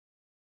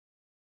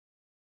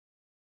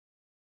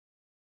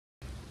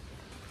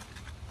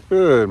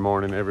Good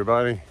morning,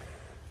 everybody.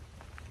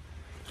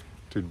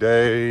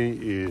 Today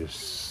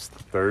is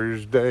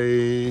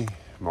Thursday,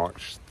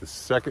 March the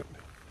 2nd,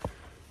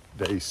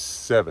 day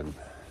 7.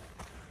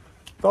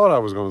 Thought I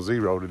was going to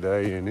zero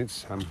today, and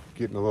I'm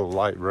getting a little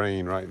light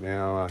rain right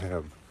now. I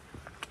have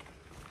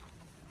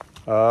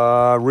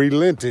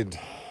relented.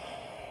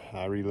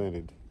 I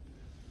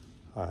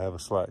have a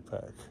slack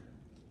pack.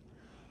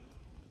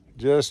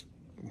 Just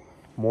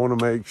want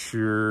to make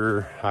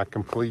sure I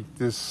complete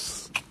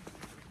this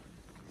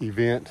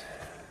event.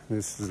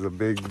 This is a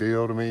big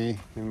deal to me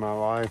in my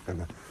life,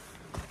 and I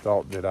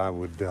thought that I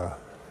would go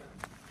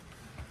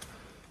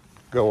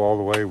all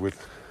the way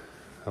with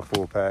a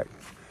full pack.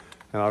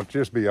 And I'll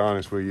just be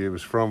honest with you, it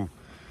was from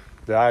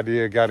the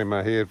idea got in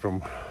my head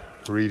from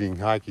reading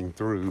Hiking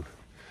Through,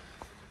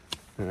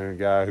 and a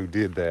guy who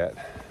did that.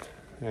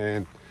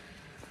 And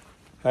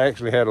I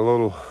actually had a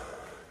little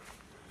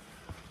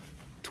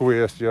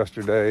twist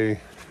yesterday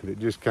that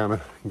just kind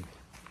of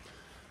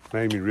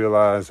made me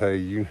realize,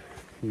 hey,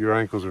 your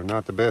ankles are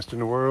not the best in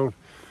the world,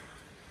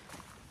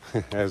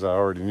 as I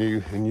already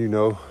knew and you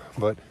know,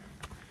 but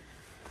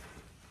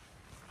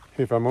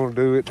if I'm going to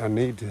do it, I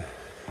need to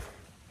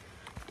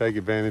take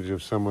advantage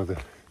of some of the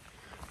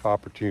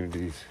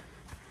opportunities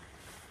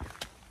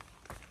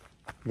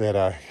that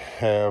I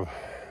have,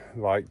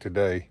 like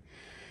today.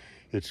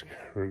 It's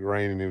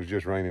raining, it was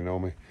just raining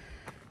on me.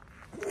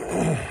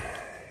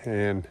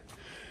 And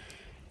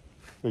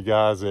the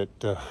guys at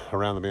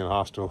Around the Bend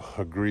Hostel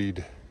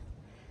agreed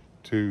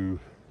to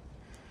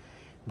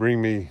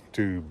bring me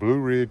to Blue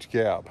Ridge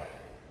Gap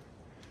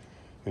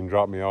and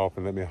drop me off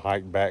and let me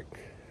hike back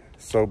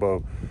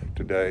Sobo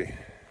today.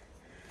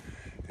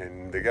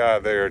 And the guy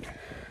there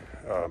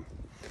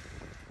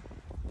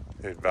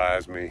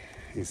advised me.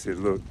 He said,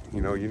 look,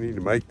 you need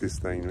to make this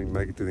thing. You need to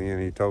make it to the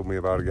end. He told me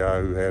about a guy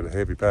who had a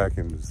heavy pack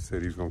and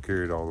said he was going to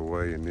carry it all the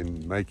way and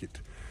then make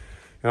it.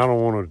 And I don't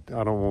want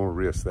to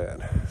risk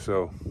that.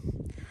 So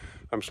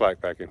I'm slack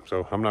packing.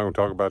 So I'm not going to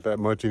talk about that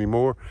much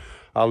anymore.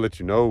 I'll let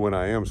you know when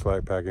I am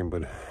slack packing,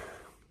 but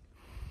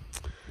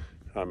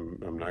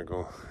I'm not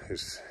going.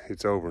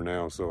 It's over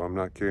now, so I'm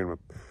not carrying a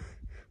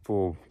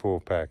full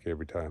pack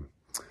every time.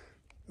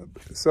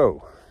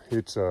 So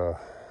it's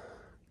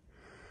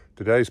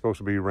today's supposed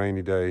to be a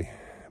rainy day,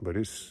 but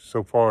it's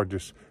so far it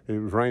was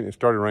rain. It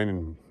started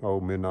raining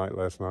midnight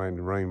last night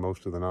and rained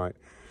most of the night,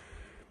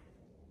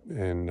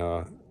 and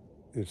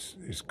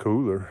it's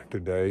cooler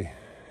today.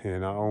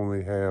 And I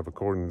only have,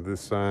 according to this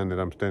sign that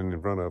I'm standing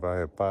in front of, I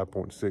have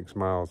 5.6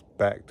 miles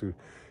back to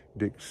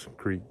Dix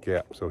Creek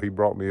Gap. So he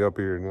brought me up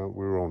here, and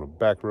we were on a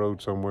back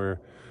road somewhere,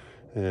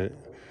 and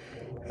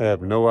I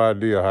have no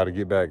idea how to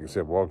get back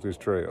except walk this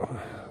trail.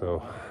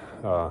 So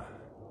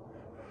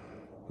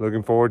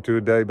looking forward to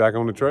a day back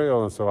on the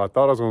trail. And so I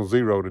thought I was going to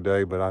zero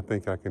today, but I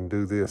think I can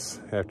do this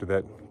after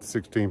that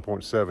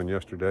 16.7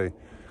 yesterday.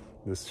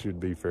 This should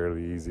be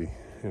fairly easy.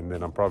 And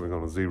then I'm probably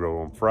going to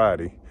zero on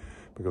Friday,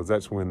 because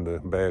that's when the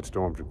bad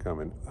storms are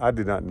coming. I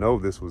did not know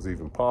this was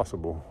even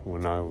possible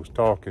when I was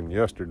talking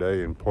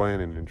yesterday and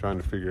planning and trying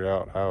to figure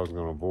out how I was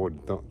going to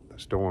avoid the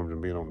storms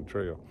and being on the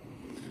trail.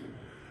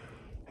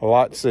 A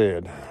lot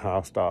said.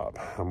 I'll stop.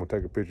 I'm going to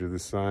take a picture of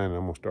this sign and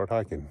I'm going to start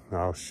hiking.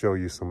 I'll show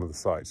you some of the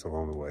sights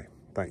along the way.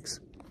 Thanks.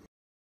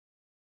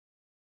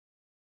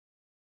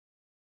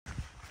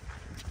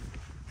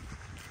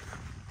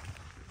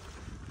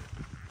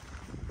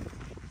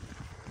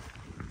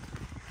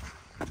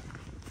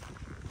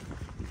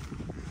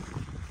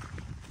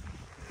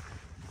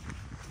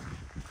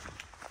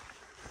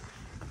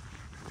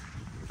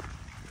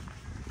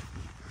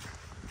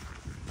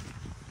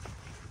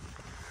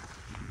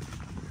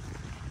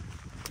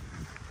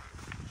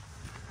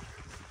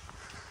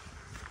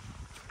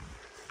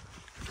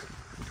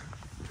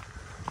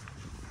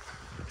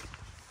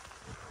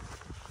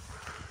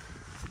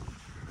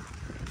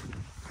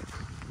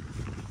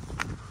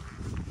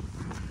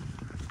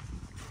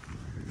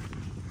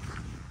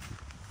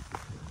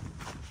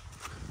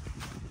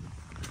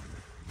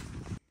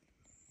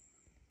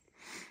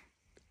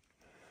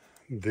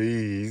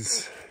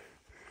 These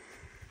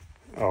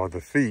are the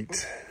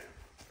feet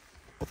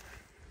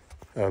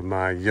of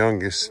my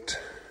youngest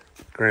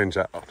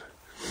grandchild.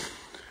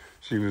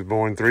 She was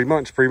born 3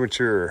 months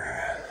premature.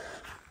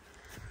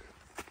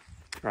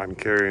 I'm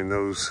carrying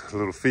those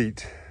little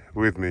feet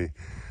with me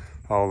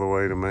all the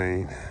way to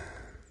Maine.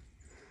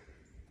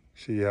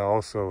 She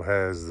also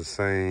has the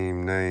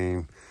same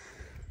name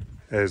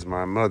as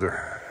my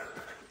mother.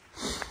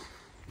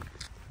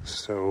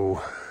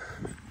 So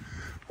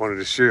wanted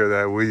to share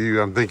that with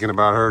you. I'm thinking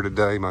about her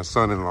today. My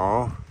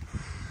son-in-law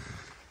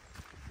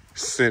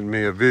sent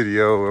me a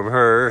video of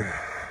her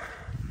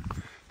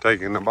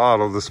taking a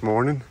bottle this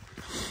morning.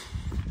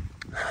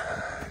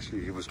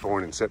 She was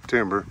born in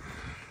September,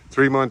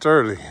 3 months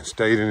early.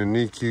 Stayed in a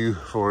NICU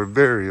for a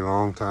very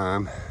long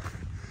time,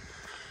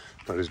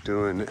 but is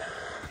doing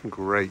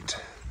great.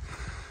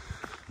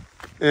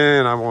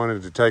 And I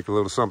wanted to take a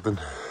little something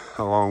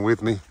along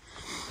with me,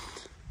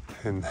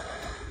 and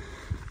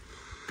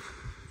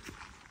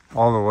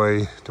on the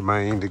way to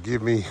Maine to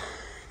give me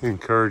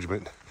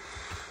encouragement.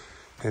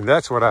 And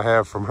that's what I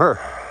have from her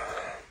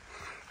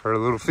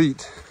little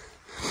feet.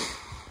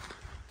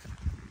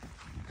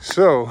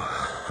 So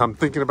I'm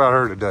thinking about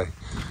her today,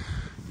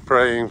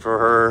 praying for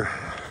her,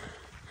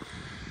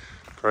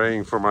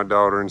 praying for my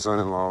daughter and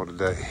son-in-law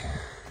today.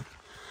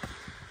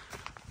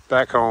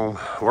 Back home,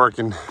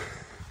 working,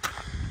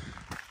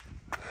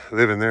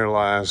 living their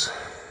lives,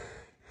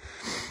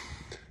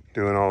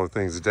 doing all the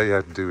things that they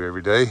have to do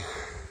every day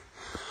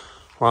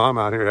while I'm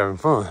out here having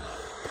fun.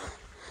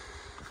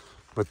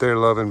 But they're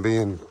loving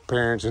being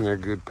parents, and they're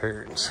good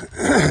parents.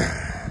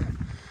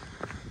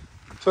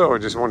 So I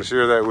just want to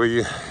share that with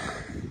you.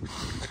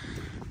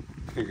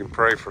 You can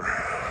pray for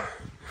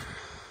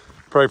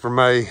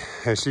May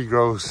as she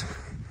grows,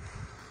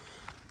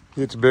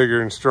 gets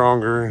bigger and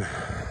stronger, and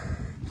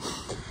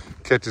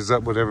catches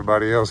up with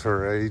everybody else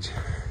her age.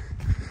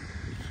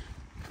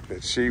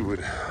 That she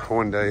would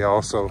one day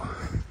also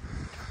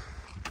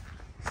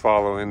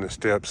follow in the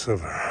steps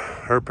of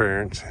her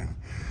parents and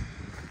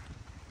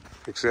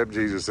accept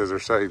Jesus as her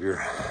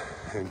Savior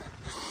and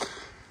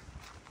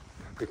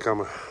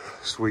become a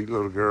sweet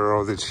little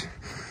girl that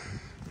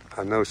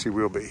I know she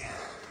will be.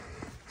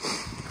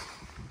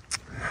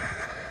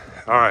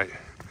 All right,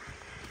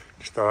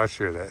 just thought I'd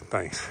share that.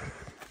 Thanks.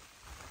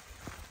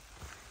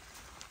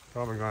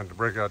 Probably going to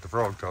break out the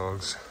frog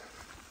togs.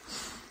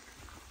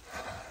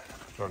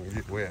 Starting to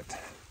get wet.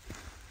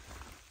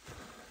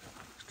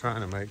 Just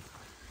trying to make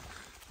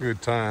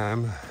good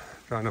time,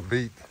 trying to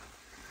beat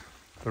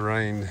the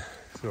rain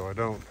so I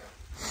don't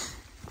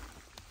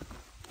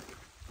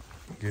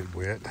get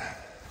wet.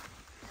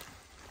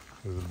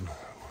 I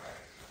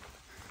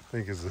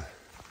think as the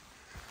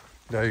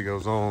day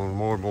goes on,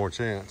 more and more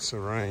chance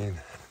of rain.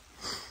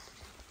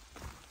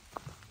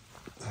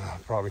 I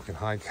probably can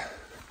hike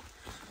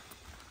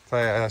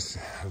fast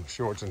in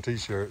shorts and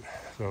t-shirt,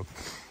 so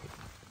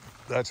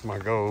that's my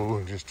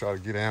goal. Just try to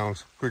get down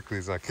as quickly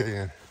as I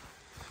can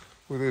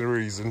within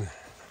reason.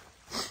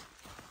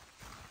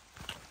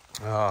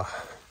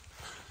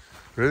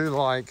 Really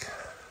like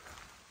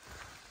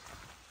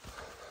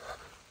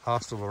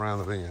Hostel Around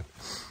the Bend.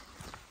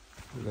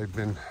 They've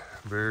been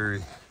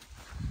very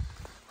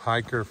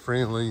hiker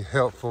friendly,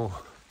 helpful,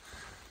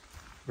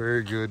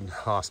 very good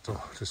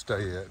hostel to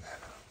stay at.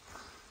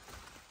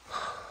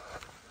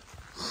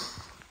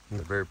 And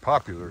they're very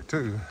popular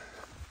too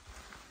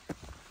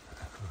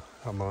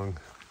among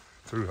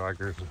thru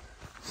hikers.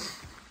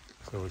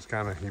 So it's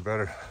kind of, you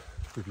better,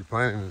 if you're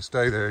planning to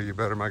stay there, you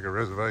better make a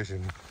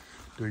reservation.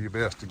 Do your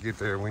best to get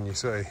there when you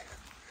say.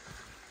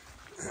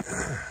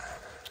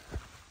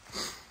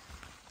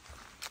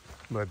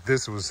 But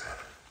this was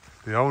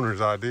the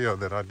owner's idea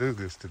that I do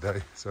this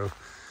today. So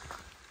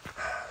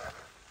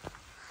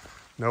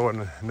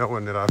knowing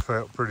that I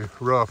felt pretty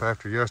rough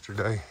after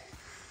yesterday,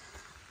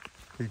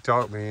 he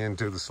talked me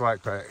into the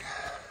slack pack,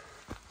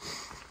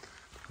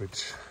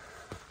 which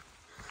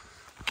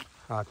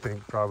I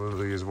think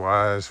probably is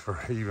wise for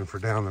even for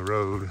down the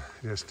road,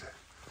 just to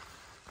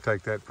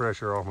take that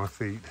pressure off my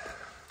feet.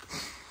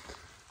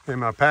 And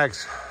my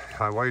packs,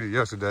 I weighed it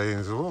yesterday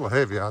and it's a little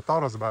heavy. I thought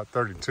I was about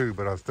 32,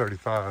 but I was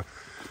 35.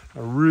 I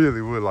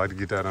really would like to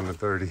get that under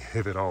 30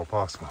 if at all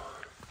possible.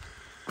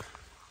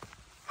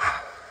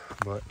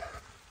 But,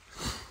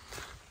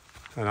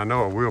 and I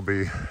know it will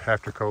be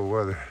after cold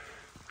weather.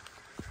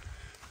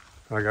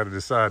 I got to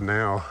decide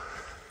now,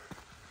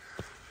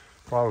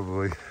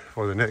 probably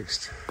for the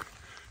next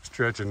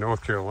stretch in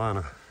North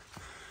Carolina,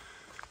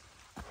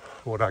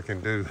 what I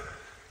can do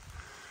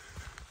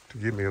to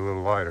get me a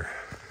little lighter.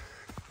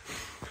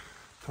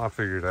 I'll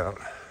figure it out.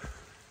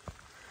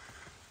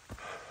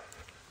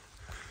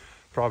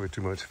 Probably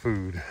too much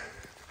food,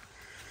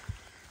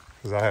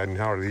 because I hadn't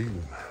hardly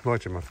eaten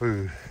much of my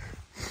food.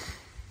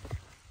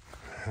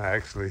 I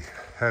actually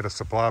had a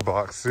supply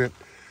box sent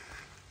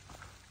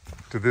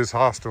to this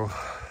hostel,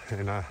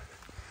 and I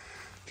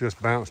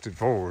just bounced it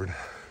forward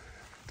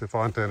to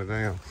Fontana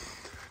Dam,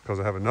 because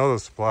I have another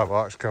supply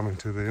box coming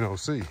to the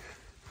NOC.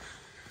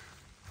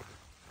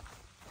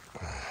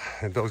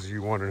 And those of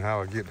you wondering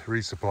how I get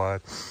resupplied,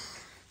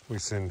 we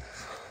send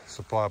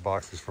supply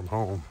boxes from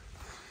home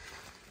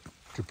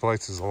to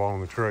places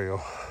along the trail.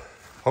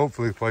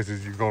 Hopefully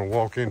places you're going to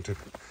walk into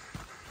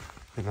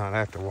and not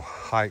have to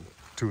hike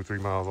 2 or 3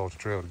 miles off the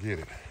trail to get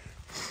it.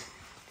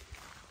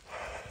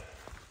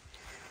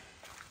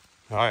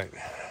 All right.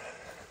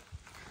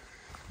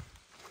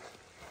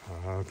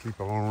 I'll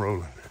keep on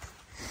rolling.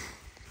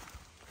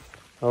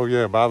 Oh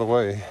yeah, by the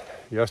way,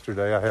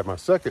 yesterday I had my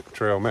second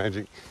trail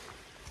magic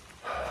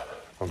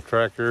from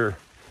Tracker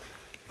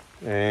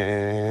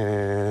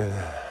and,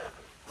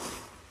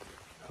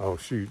 oh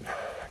shoot,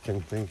 I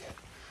can't think.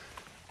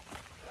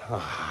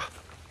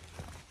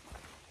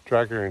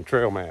 Tracker and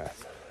Trail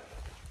Math.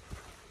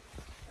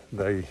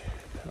 They,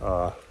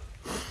 I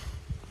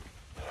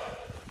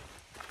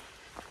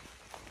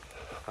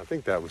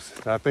think that was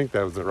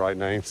the right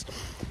names.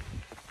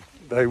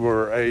 They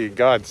were a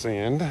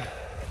godsend.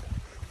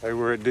 They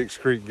were at Dix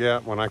Creek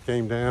Gap when I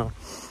came down,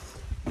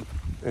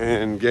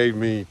 and gave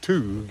me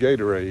 2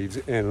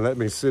 Gatorades and let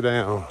me sit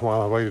down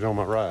while I waited on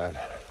my ride.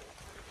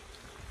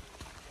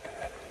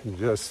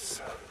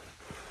 Just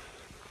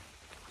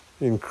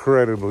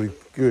incredibly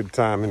good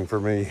timing for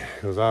me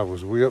because I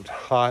was whipped,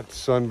 hot,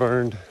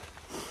 sunburned,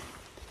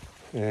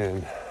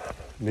 and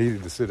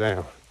needed to sit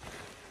down.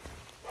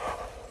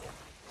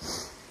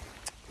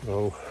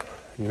 So,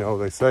 you know,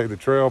 they say the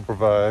trail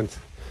provides,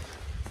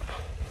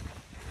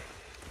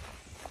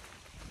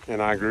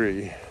 and I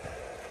agree.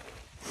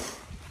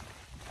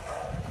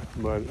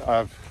 But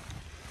I've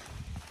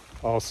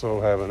also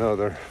have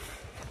another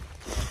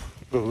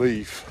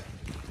belief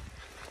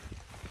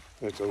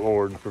that the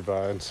Lord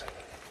provides.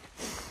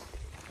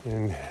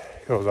 And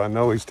because I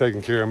know He's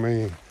taking care of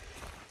me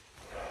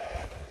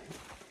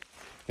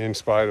in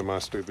spite of my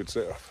stupid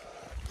self.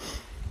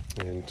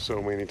 And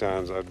so many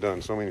times I've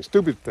done so many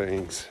stupid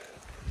things,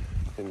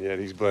 and yet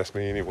He's blessed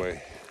me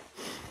anyway.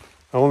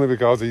 Only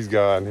because He's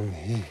God and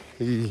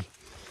He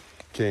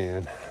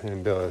can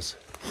and does.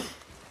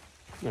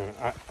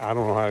 I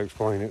don't know how to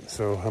explain it,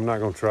 so I'm not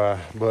going to try,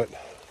 but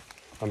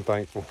I'm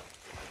thankful.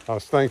 I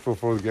was thankful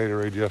for the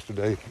Gatorade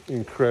yesterday,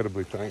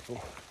 incredibly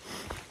thankful,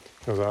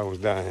 because I was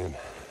dying.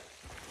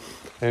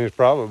 And it's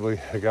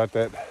probably, I got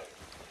that,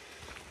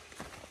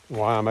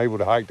 why I'm able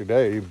to hike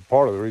today.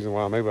 Part of the reason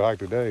why I'm able to hike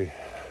today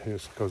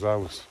is because I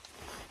was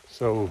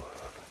so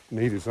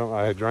needed something.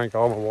 I had drank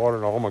all my water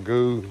and all my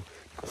goo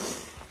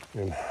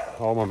and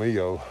all my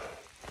meal,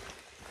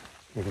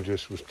 and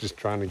was just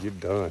trying to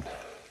get done.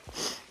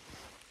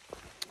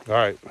 All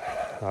right,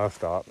 I'll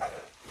stop.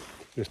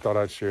 Just thought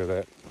I'd share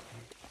that.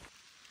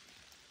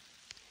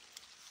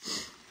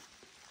 It's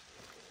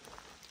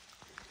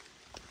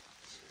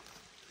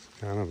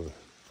kind of a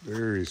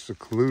very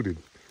secluded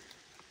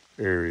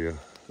area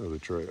of the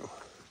trail.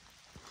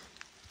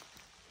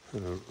 I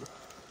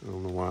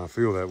don't know why I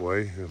feel that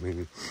way. I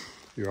mean,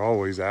 you're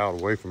always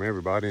out away from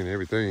everybody and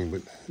everything,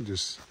 but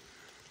just,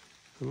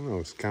 I don't know,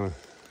 it's kind of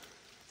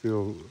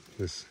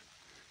this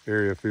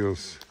area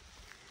feels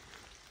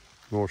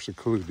more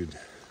secluded.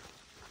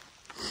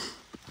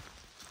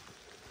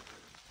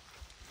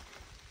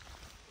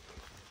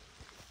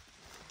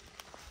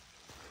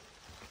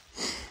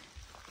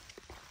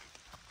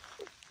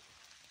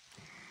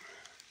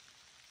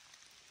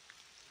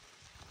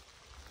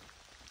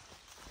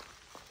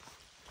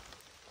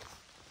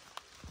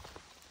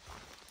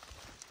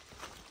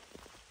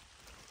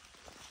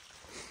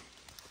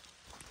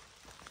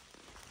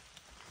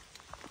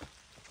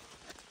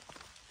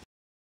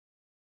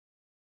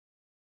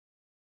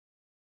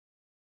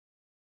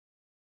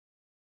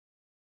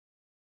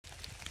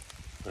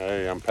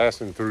 Hey, I'm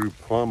passing through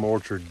Plum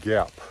Orchard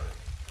Gap,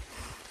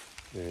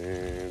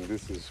 and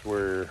this is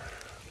where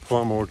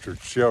Plum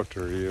Orchard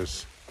Shelter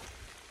is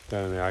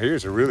down there.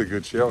 Here's a really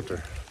good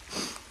shelter.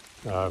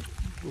 I've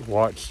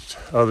watched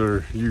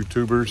other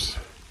YouTubers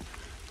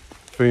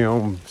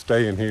film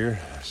staying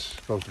here. It's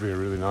supposed to be a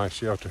really nice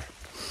shelter,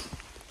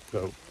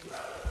 so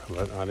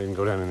but I didn't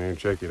go down in there and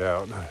check it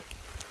out.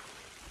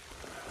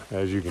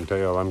 As you can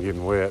tell, I'm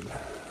getting wet.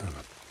 I'm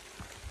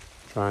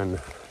trying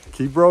to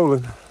keep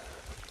rolling.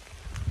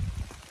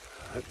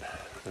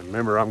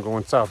 Remember, I'm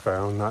going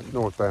southbound, not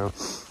northbound.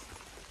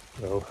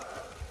 So I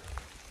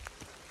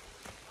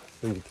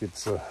think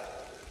it's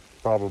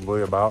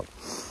probably about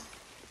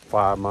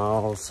 5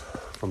 miles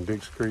from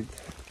Dix Creek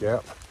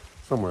Gap,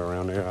 somewhere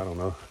around there. I don't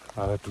know.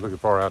 I'd have to look it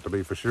far out to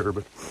be for sure,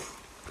 but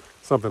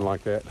something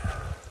like that.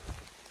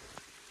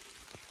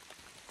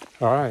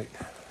 All right,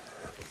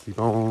 keep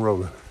on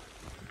rolling.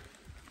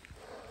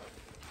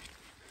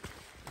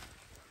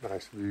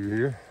 Nice view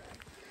here,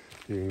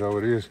 even though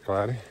it is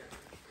cloudy.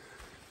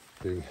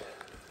 We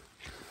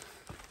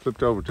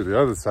flipped over to the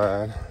other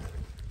side,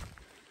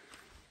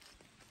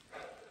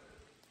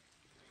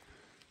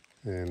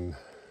 and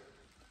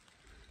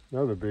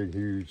another big,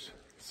 huge,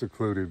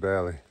 secluded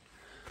valley.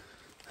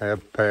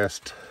 Have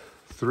passed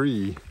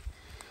 3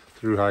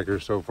 through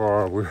hikers so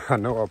far. I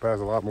know I'll pass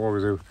a lot more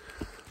because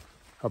there's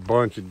a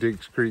bunch of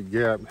Dix Creek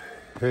Gap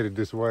headed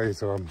this way.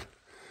 So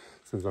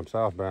since I'm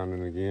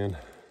southbounding again,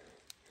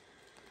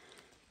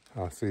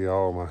 I see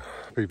all my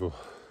people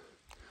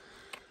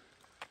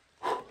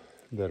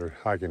that are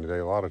hiking today.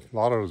 A lot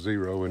of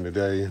zero in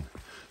today and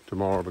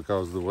tomorrow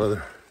because of the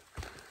weather.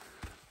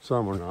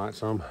 Some were not.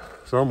 Some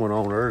went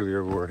on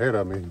earlier, were ahead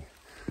of me.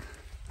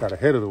 Got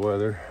ahead of the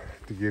weather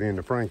to get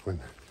into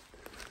Franklin,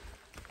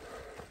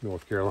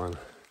 North Carolina.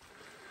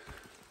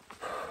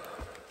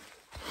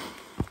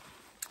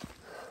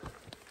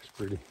 It's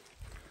pretty.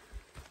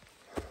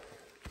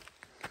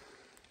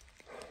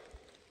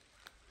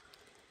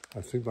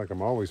 It seems like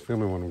I'm always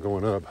filming when I'm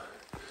going up.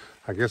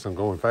 I guess I'm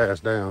going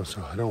fast down,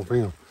 so I don't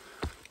film.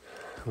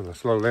 When I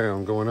slow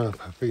down going up,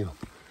 I film.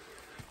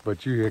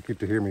 But you get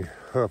to hear me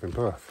huff and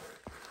puff.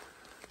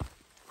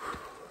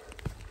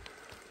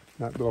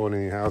 Not blowing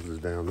any houses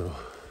down though.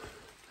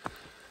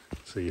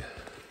 See ya.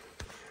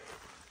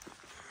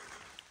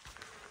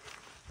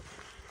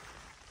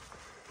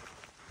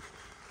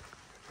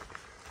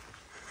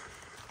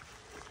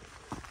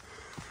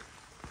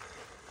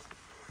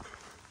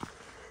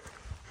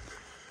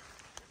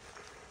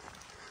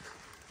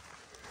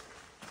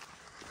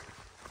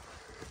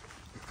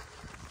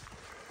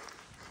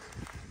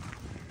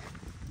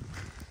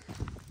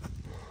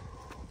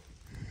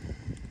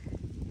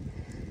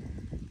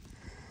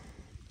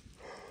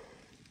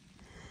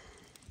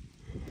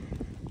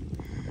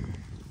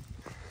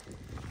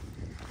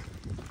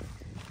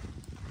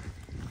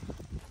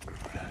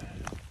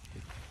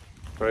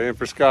 Praying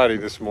for Scotty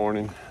this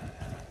morning.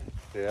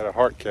 He had a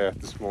heart cath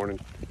this morning.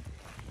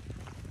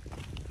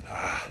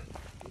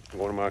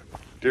 One of my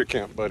deer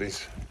camp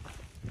buddies.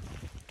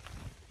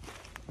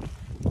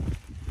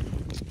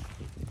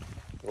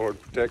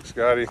 Lord, protect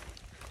Scotty.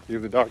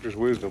 Give the doctors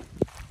wisdom.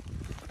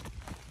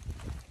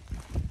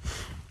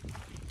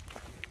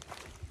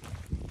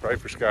 Pray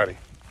for Scotty.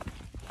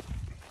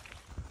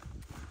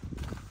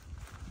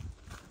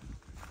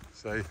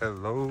 Say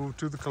hello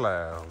to the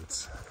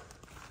clouds.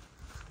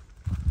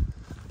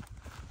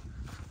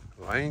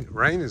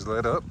 Rain is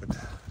let up, but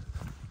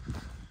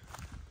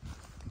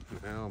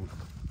now I'm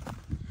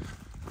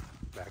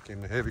back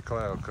in the heavy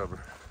cloud cover.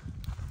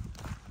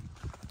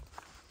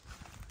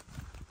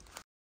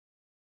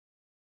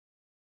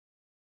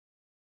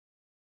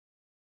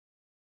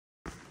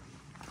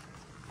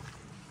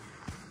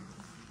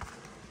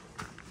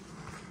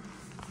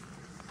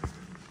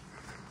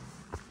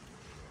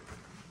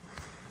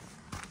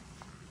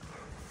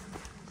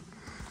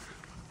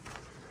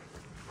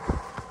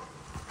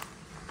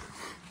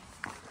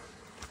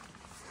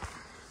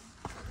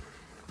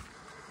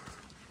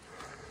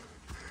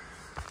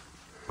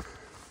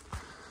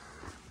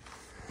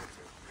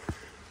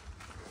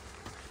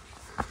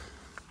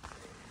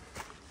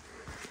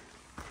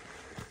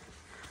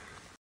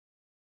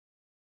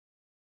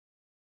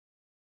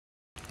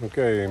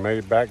 Okay, made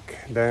it back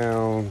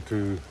down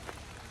to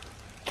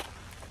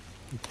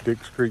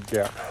Dix Creek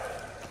Gap.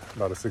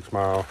 About a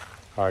 6-mile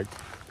hike,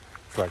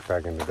 slack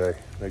packing today.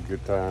 Had a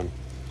good time.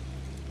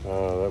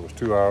 That was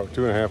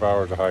 2.5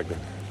 hours of hiking.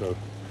 So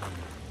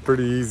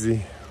pretty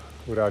easy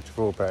without your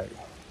full pack.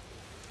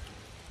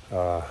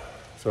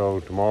 So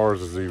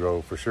tomorrow's a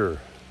 0 for sure.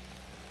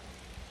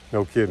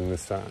 No kidding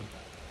this time.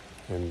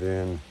 And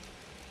then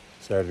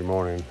Saturday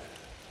morning,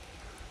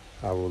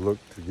 I will look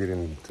to get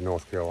into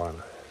North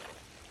Carolina.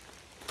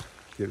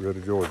 Get rid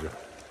of Georgia.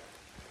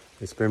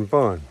 It's been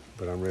fun,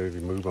 but I'm ready to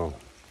move on.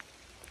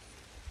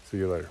 See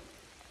you later.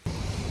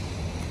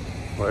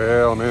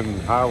 Well, I'm in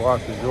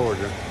Hiawassee,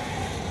 Georgia.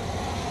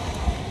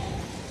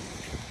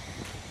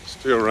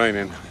 Still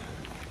raining.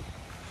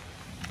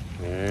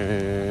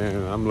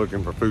 And I'm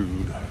looking for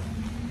food.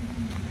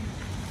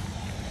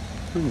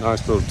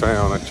 Nice little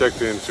town. I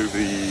checked into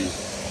the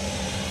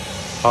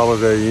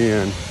Holiday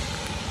Inn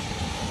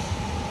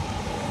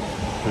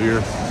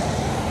here.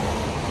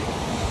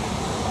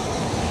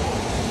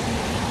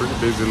 Pretty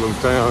busy little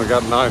town.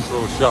 Got nice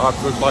little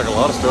shops. Looks like a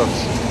lot of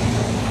stuff's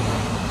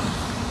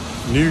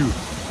new.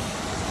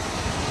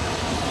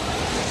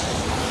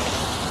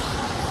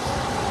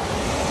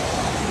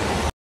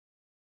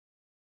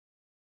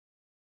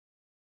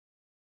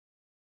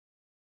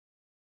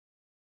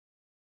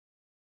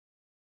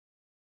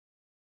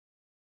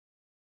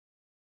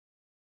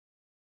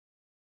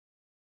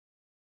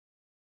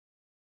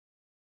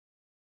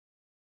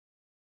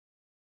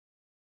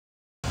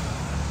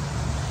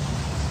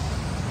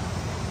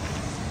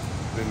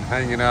 Been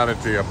hanging out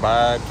at the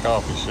Abide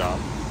coffee shop.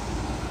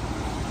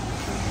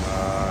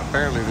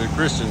 Apparently they're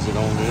Christians that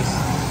own this.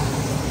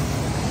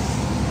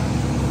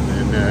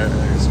 And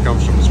it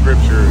comes from the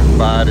scripture,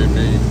 abide in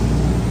me.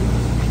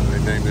 They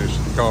named their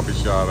coffee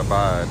shop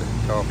Abide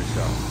Coffee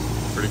Shop.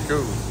 Pretty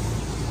cool.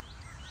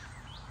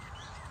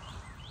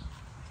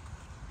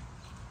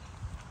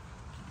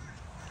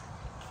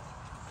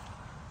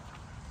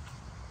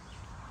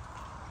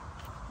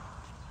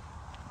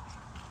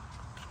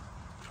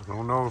 I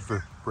don't know if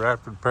the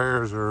Bradford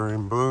pears are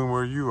in bloom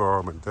where you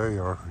are, but they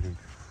are in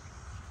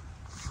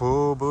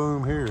full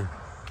bloom here.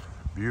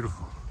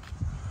 Beautiful.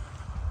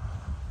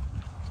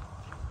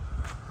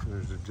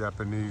 There's a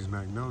Japanese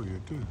magnolia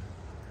too.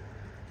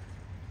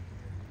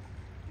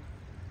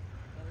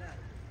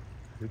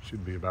 It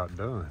should be about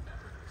done.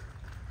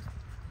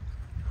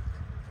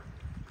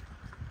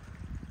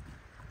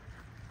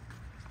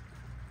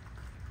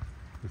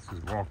 This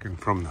is walking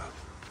from the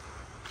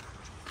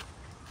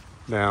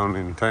down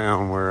in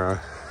town where I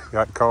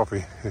got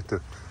coffee at the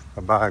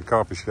Abide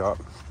coffee shop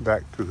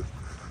back to the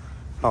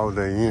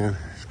Holiday Inn.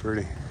 It's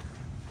pretty.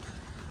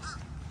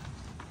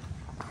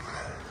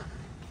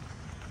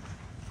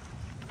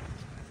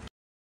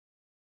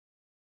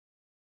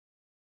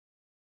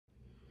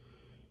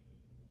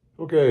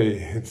 Okay,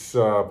 it's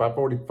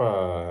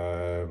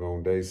 5:45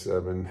 on day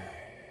 7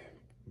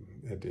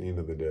 at the end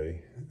of the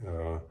day.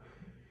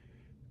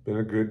 Been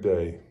a good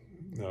day.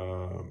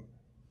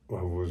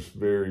 I was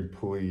very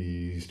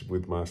pleased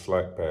with my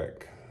slack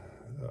pack.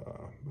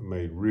 I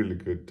made really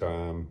good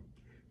time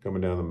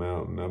coming down the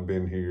mountain. I've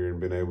been here and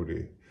been able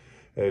to,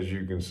 as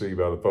you can see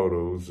by the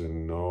photos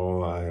and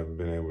all, I have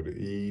been able to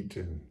eat,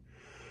 and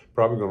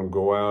probably gonna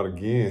go out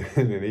again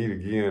and eat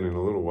again in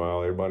a little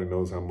while. Everybody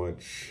knows how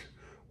much,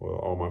 well,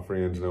 all my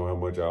friends know how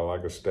much I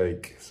like a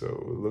steak. So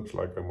it looks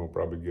like I'm gonna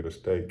probably get a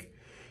steak.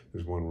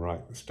 There's one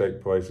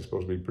steak place is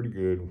supposed to be pretty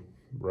good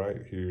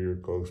right here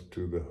close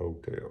to the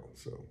hotel.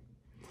 So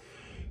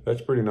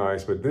that's pretty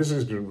nice, but this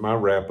is my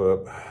wrap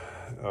up.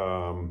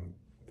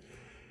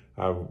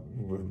 I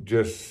was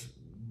just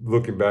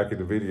looking back at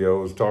the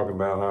videos, talking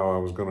about how I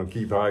was gonna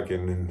keep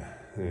hiking, and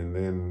and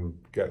then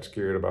got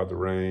scared about the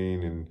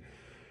rain. And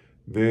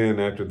then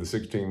after the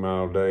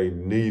 16-mile day,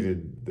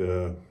 needed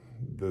the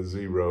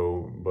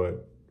 0,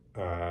 but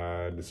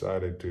I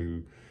decided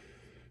to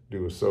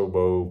do a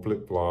Sobo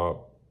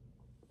flip-flop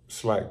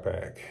slack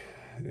pack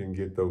and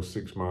get those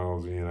 6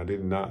 miles in. I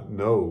did not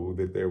know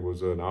that there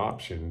was an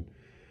option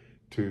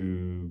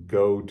to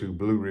go to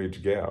Blue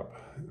Ridge Gap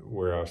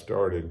where I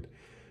started.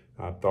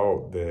 I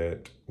thought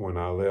that when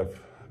I left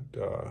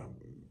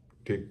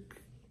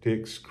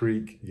Tick's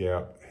Creek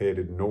Gap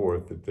headed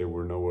north that there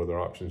were no other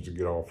options to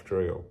get off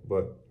trail,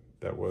 but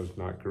that was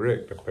not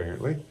correct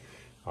apparently,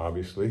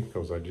 obviously,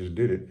 because I just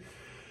did it.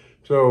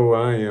 So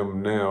I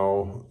am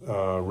now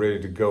ready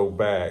to go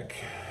back,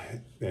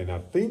 and I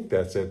think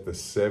that's at the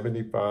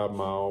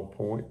 75-mile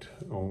point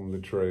on the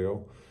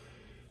trail.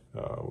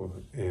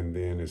 And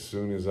then as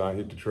soon as I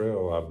hit the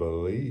trail, I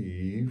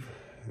believe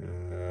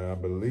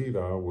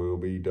I will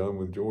be done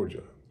with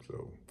Georgia.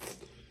 So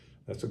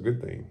that's a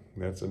good thing.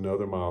 That's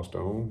another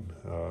milestone.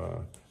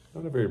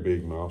 Not a very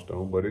big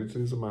milestone, but it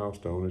is a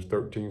milestone. It's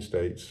 13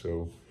 states,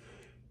 so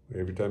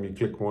every time you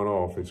click one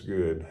off, it's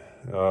good.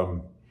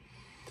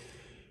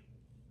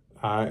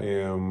 I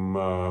am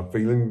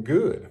feeling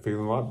good,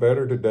 feeling a lot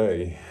better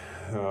today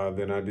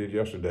than I did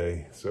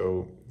yesterday.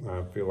 So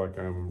I feel like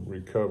I'm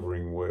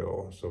recovering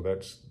well. So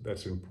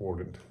that's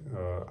important.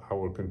 I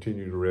will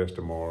continue to rest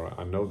tomorrow.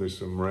 I know there's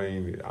some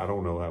rain. I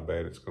don't know how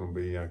bad it's going to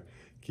be. I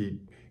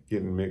keep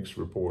getting mixed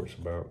reports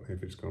about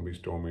if it's going to be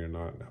stormy or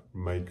not.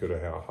 I could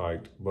have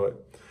hiked,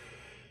 but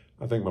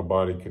I think my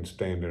body can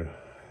stand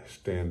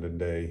a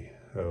day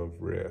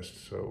of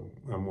rest. So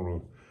I'm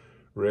going to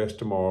rest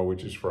tomorrow,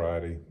 which is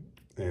Friday.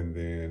 And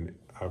then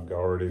I've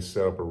already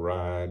set up a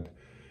ride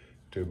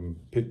to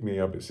pick me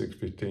up at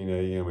 6:15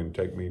 a.m. and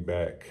take me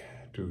back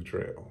to the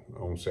trail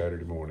on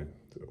Saturday morning.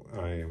 So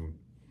I am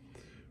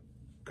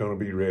gonna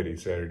be ready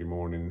Saturday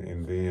morning,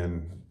 and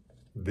then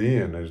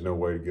there's no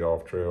way to get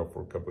off trail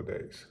for a couple of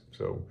days.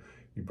 So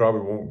you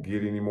probably won't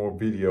get any more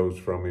videos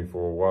from me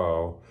for a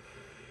while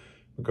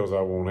because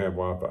I won't have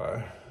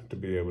Wi-Fi to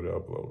be able to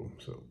upload them.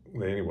 So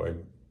anyway,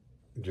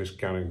 just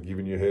kind of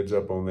giving you a heads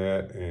up on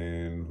that,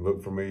 and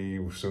look for me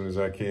as soon as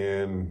I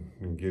can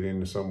and get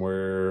into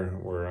somewhere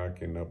where I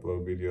can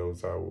upload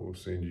videos. I will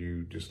send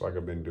you just like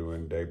I've been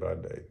doing day by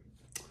day.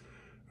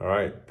 All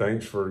right,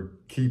 thanks for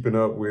keeping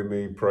up with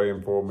me,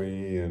 praying for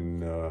me,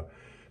 and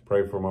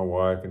pray for my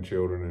wife and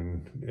children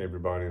and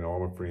everybody and all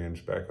my friends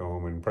back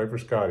home, and pray for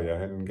Scotty. I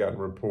hadn't gotten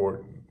a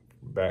report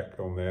back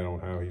on that, on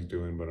how he's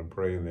doing, but I'm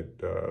praying that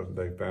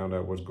they found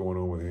out what's going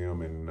on with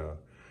him,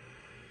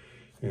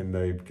 and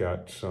they've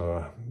got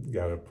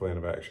a plan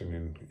of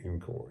action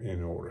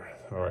in order.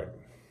 All right,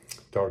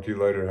 talk to you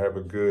later. Have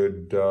a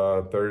good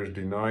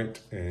Thursday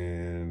night,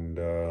 and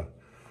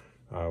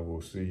I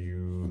will see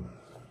you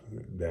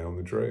down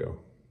the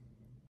trail.